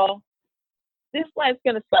girl. This life's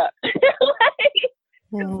gonna suck.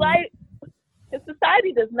 Like,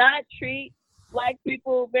 society does not treat black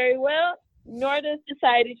people very well, nor does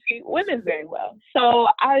society treat women very well. So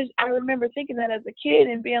I remember thinking that as a kid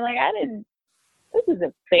and being like, this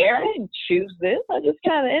isn't fair. I didn't choose this. I just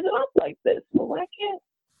kind of ended up like this. Well, why can't?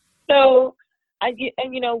 So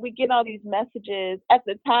we get all these messages. At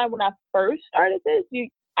the time when I first started this,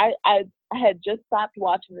 I had just stopped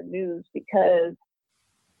watching the news because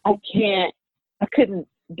I couldn't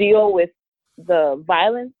deal with the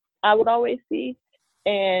violence I would always see,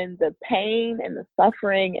 and the pain and the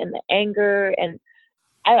suffering and the anger, and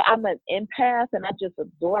I'm an empath and I just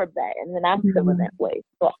absorb that, and then I'm feeling that way.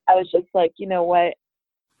 So I was just like, you know what,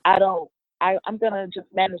 I'm gonna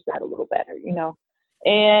just manage that a little better,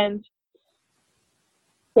 and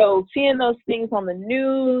so seeing those things on the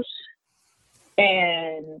news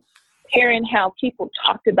and hearing how people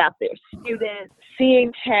talked about their students,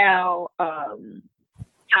 seeing how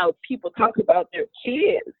people talk about their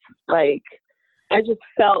kids, like, I just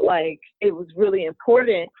felt like it was really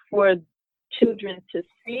important for children to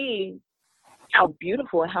see how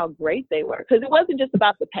beautiful and how great they were. Because it wasn't just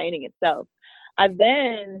about the painting itself.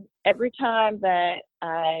 Every time that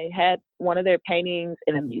I had one of their paintings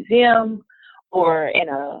in a museum or in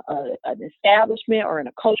an establishment or in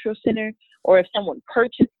a cultural center, or if someone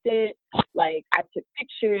purchased it, like I took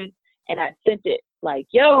pictures and I sent it like,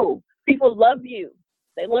 yo, people love you.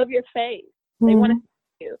 They love your face. They want to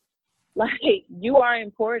see you. Like, you are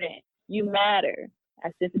important. You matter.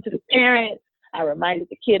 I sent it to the parents. I reminded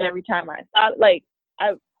the kid every time I saw it. Like,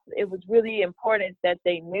 it was really important that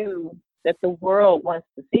they knew that the world wants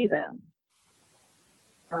to see them.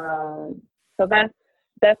 So that's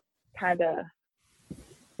kind of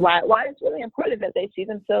why it's really important that they see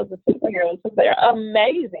themselves as superheroes, because they're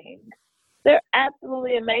amazing. They're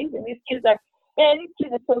absolutely amazing. These kids are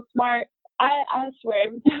so smart. I swear,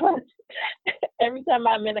 every time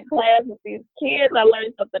I'm in a class with these kids, I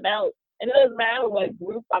learn something else. And it doesn't matter what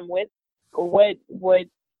group I'm with or what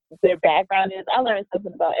their background is. I learn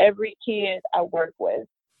something about every kid I work with,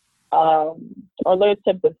 or learn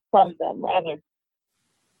something from them, rather.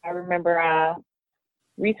 I remember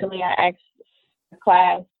recently I asked a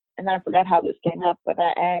class, and I forgot how this came up, but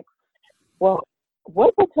I asked, well,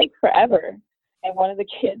 what will take forever? And one of the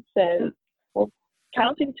kids says, well,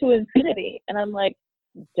 counting to infinity. And I'm like,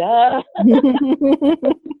 duh.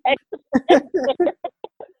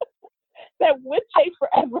 That would take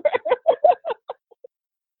forever.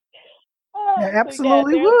 It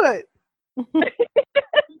absolutely would.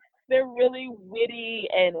 They're really witty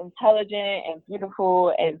and intelligent and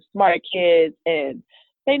beautiful and smart kids, and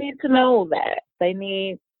they need to know that. They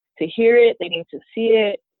need to hear it. They need to see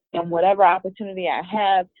it. And whatever opportunity I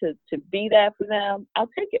have to be that for them, I'll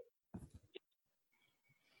take it.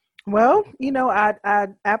 Well, I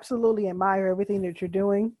absolutely admire everything that you're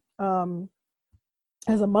doing.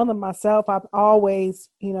 As a mother myself, I've always,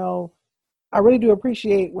 I really do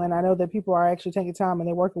appreciate when I know that people are actually taking time and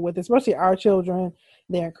they're working with, especially our children.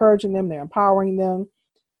 They're encouraging them. They're empowering them.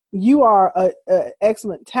 You are an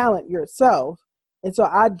excellent talent yourself. And so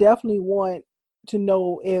I definitely want to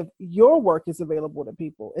know if your work is available to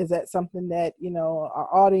people. Is that something that, our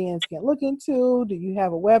audience can look into? Do you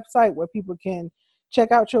have a website where people can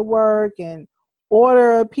check out your work and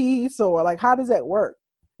order a piece, or like, how does that work?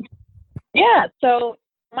 Yeah. So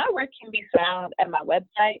my work can be found at my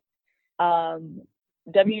website,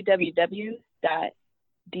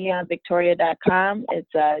 www.dionvictoria.com. It's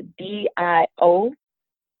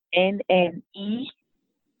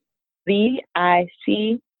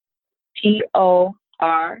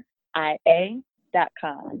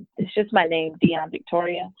DIONNEVICTORIA.com. It's just my name, Dion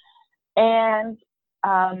Victoria. And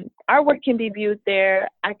our work can be viewed there.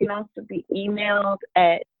 I can also be emailed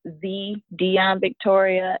at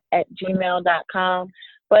thedionvictoria@gmail.com.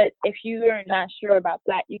 But if you are not sure about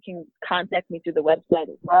that, you can contact me through the website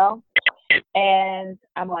as well. And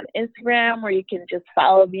I'm on Instagram, where you can just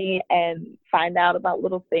follow me and find out about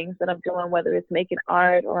little things that I'm doing, whether it's making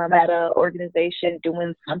art or I'm at an organization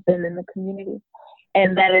doing something in the community.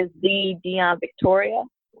 And that is the Dion Victoria.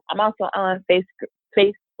 I'm also on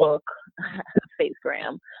Facebook.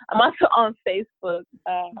 Facegram. I'm also on Facebook,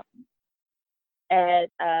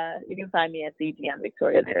 you can find me at the Dion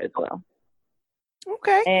Victoria there as well.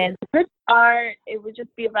 Okay. And for art, it would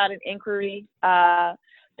just be about an inquiry.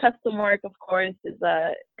 Custom work, of course, is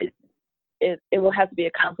it will have to be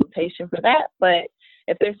a consultation for that. But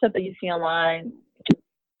if there's something you see online, just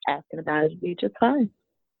asking about it would be just fine.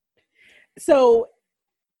 So,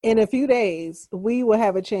 in a few days, we will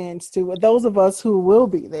have a chance to, those of us who will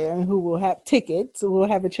be there and who will have tickets, will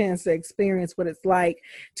have a chance to experience what it's like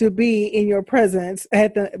to be in your presence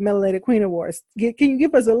at the Melanated Queen Awards. Can you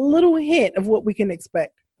give us a little hint of what we can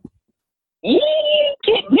expect? Well,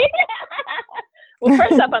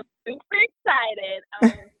 first off, I'm super excited.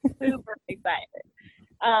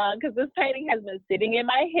 Because this painting has been sitting in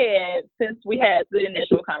my head since we had the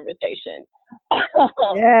initial conversation.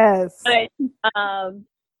 Yes. But,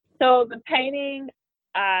 so the painting,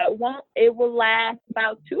 it will last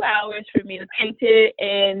about 2 hours for me to paint it,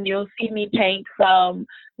 and you'll see me paint from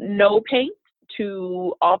no paint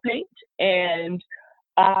to all paint. And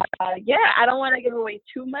I don't want to give away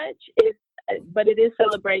too much, but it is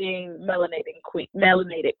celebrating melanated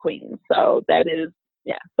queens. So that is,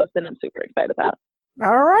 something I'm super excited about.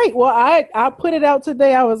 All right. Well, I put it out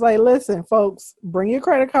today. I was like, listen, folks, bring your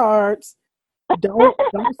credit cards. Don't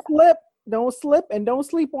slip. Don't slip and don't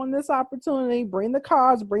sleep on this opportunity. Bring the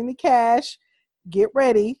cards, bring the cash, get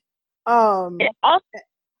ready.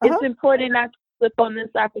 It's important not to slip on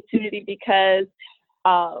this opportunity because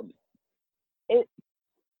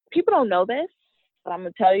people don't know this, but I'm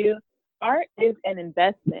going to tell you, art is an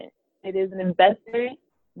investment. It is an investment.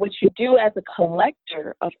 What you do as a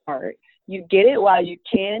collector of art, you get it while you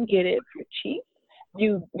can get it for cheap.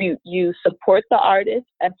 you support the artist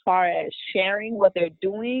as far as sharing what they're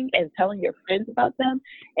doing and telling your friends about them.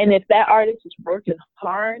 And if that artist is working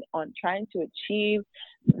hard on trying to achieve,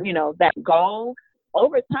 that goal,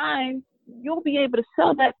 over time, you'll be able to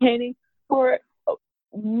sell that painting for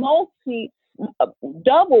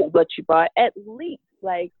double what you bought at least.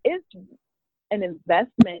 Like, it's an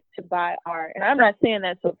investment to buy art. And I'm not saying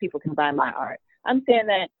that so people can buy my art. I'm saying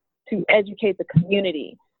that to educate the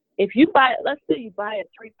community. If you buy, let's say you buy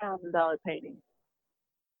a $3,000 painting.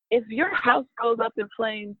 If your house goes up in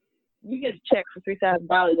flames, you get a check for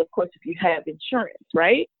 $3,000, of course, if you have insurance,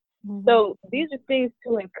 right? Mm-hmm. So these are things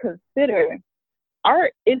to consider.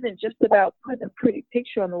 Art isn't just about putting a pretty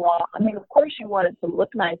picture on the wall. I mean, of course, you want it to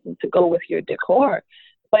look nice and to go with your decor,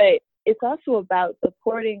 but it's also about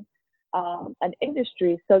supporting an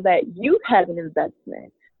industry so that you have an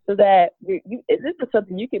investment, so that this is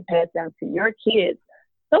something you can pass down to your kids.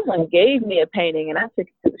 Someone gave me a painting and I took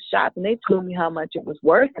it to the shop and they told me how much it was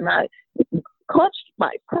worth, and I clutched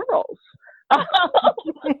my pearls.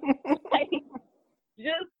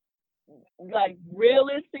 Just like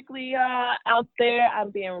realistically out there, I'm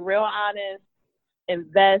being real honest.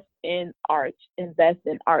 Invest in art, invest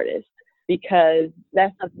in artists, because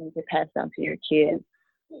that's something you can pass down to your kids.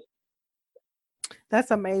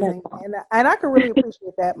 That's amazing. And I can really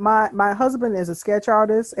appreciate that. My husband is a sketch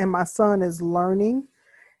artist and my son is learning.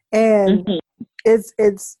 And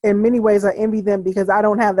it's in many ways I envy them because I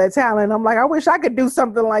don't have that talent. I'm like, I wish I could do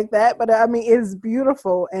something like that. But I mean, it's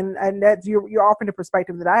beautiful. And that's you're offering a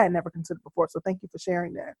perspective that I had never considered before. So thank you for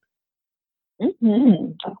sharing that.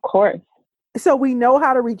 Of course. So we know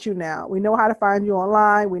how to reach you now. We know how to find you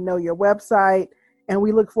online. We know your website. And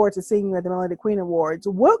we look forward to seeing you at the Melanated Queen Awards.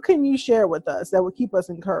 What can you share with us that would keep us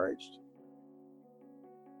encouraged?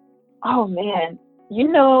 Oh, man.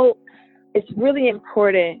 It's really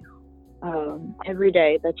important every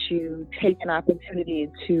day that you take an opportunity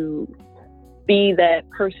to be that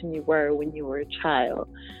person you were when you were a child.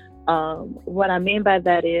 What I mean by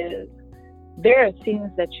that is there are things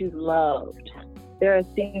that you loved. There are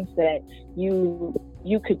things that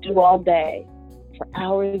you could do all day for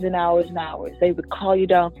hours and hours and hours. They would call you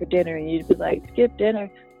down for dinner and you'd be like, skip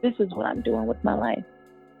dinner. This is what I'm doing with my life.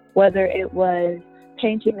 Whether it was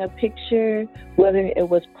painting a picture, whether it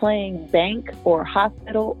was playing bank or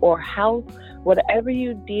hospital or house, whatever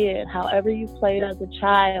you did, however you played as a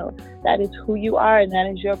child, that is who you are and that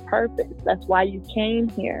is your purpose. That's why you came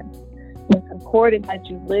here. It's important that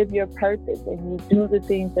you live your purpose and you do the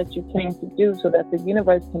things that you came to do so that the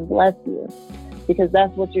universe can bless you. Because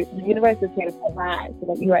that's what the universe is here to provide, so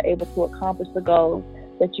that you are able to accomplish the goals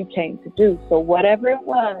that you came to do. So whatever it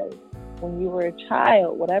was when you were a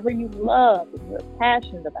child, whatever you loved and you were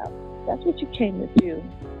passionate about, that's what you came to do.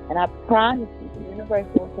 And I promise you, the universe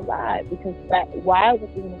will provide, because why would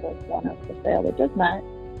the universe want us to fail? It does not.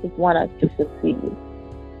 It want us to succeed.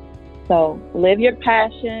 So live your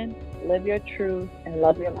passion, live your truth, and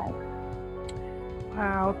love your life.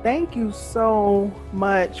 Wow, thank you so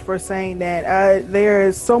much for saying that. There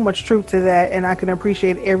is so much truth to that, and I can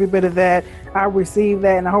appreciate every bit of that. I received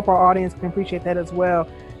that, and I hope our audience can appreciate that as well.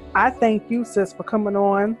 I thank you, sis, for coming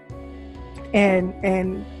on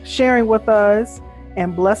and sharing with us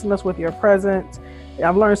and blessing us with your presence.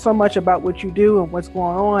 I've learned so much about what you do and what's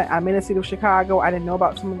going on. I'm in the city of Chicago. I didn't know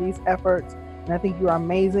about some of these efforts, and I think you are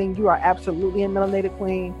amazing. You are absolutely a melanated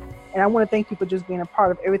queen. And I want to thank you for just being a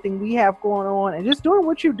part of everything we have going on and just doing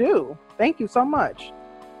what you do. Thank you so much.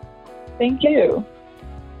 Thank you.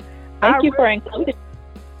 Thank you for including.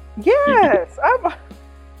 Yes,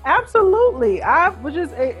 absolutely. I was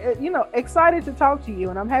just, excited to talk to you,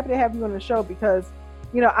 and I'm happy to have you on the show because,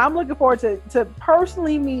 I'm looking forward to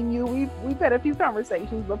personally meeting you. We've had a few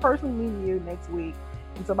conversations, but personally meeting you next week.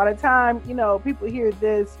 And so by the time, people hear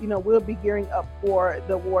this, we'll be gearing up for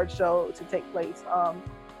the award show to take place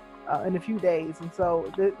in a few days. And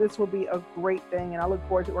so this will be a great thing. And I look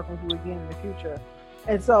forward to working with you again in the future.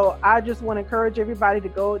 And so I just want to encourage everybody to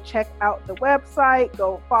go check out the website,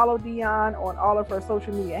 go follow Dion on all of her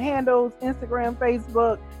social media handles, Instagram,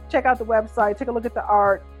 Facebook, check out the website, take a look at the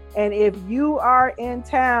art. And if you are in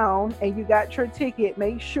town and you got your ticket,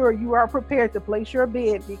 make sure you are prepared to place your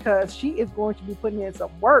bid because she is going to be putting in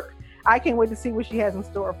some work. I can't wait to see what she has in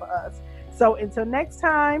store for us. So until next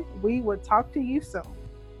time, we will talk to you soon.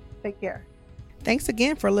 Take care. Thanks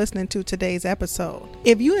again for listening to today's episode.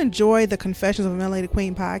 If you enjoy the Confessions of a Melanated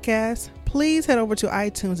Queen podcast, please head over to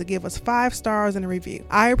iTunes and give us 5 stars and a review.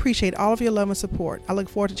 I appreciate all of your love and support. I look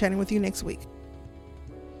forward to chatting with you next week.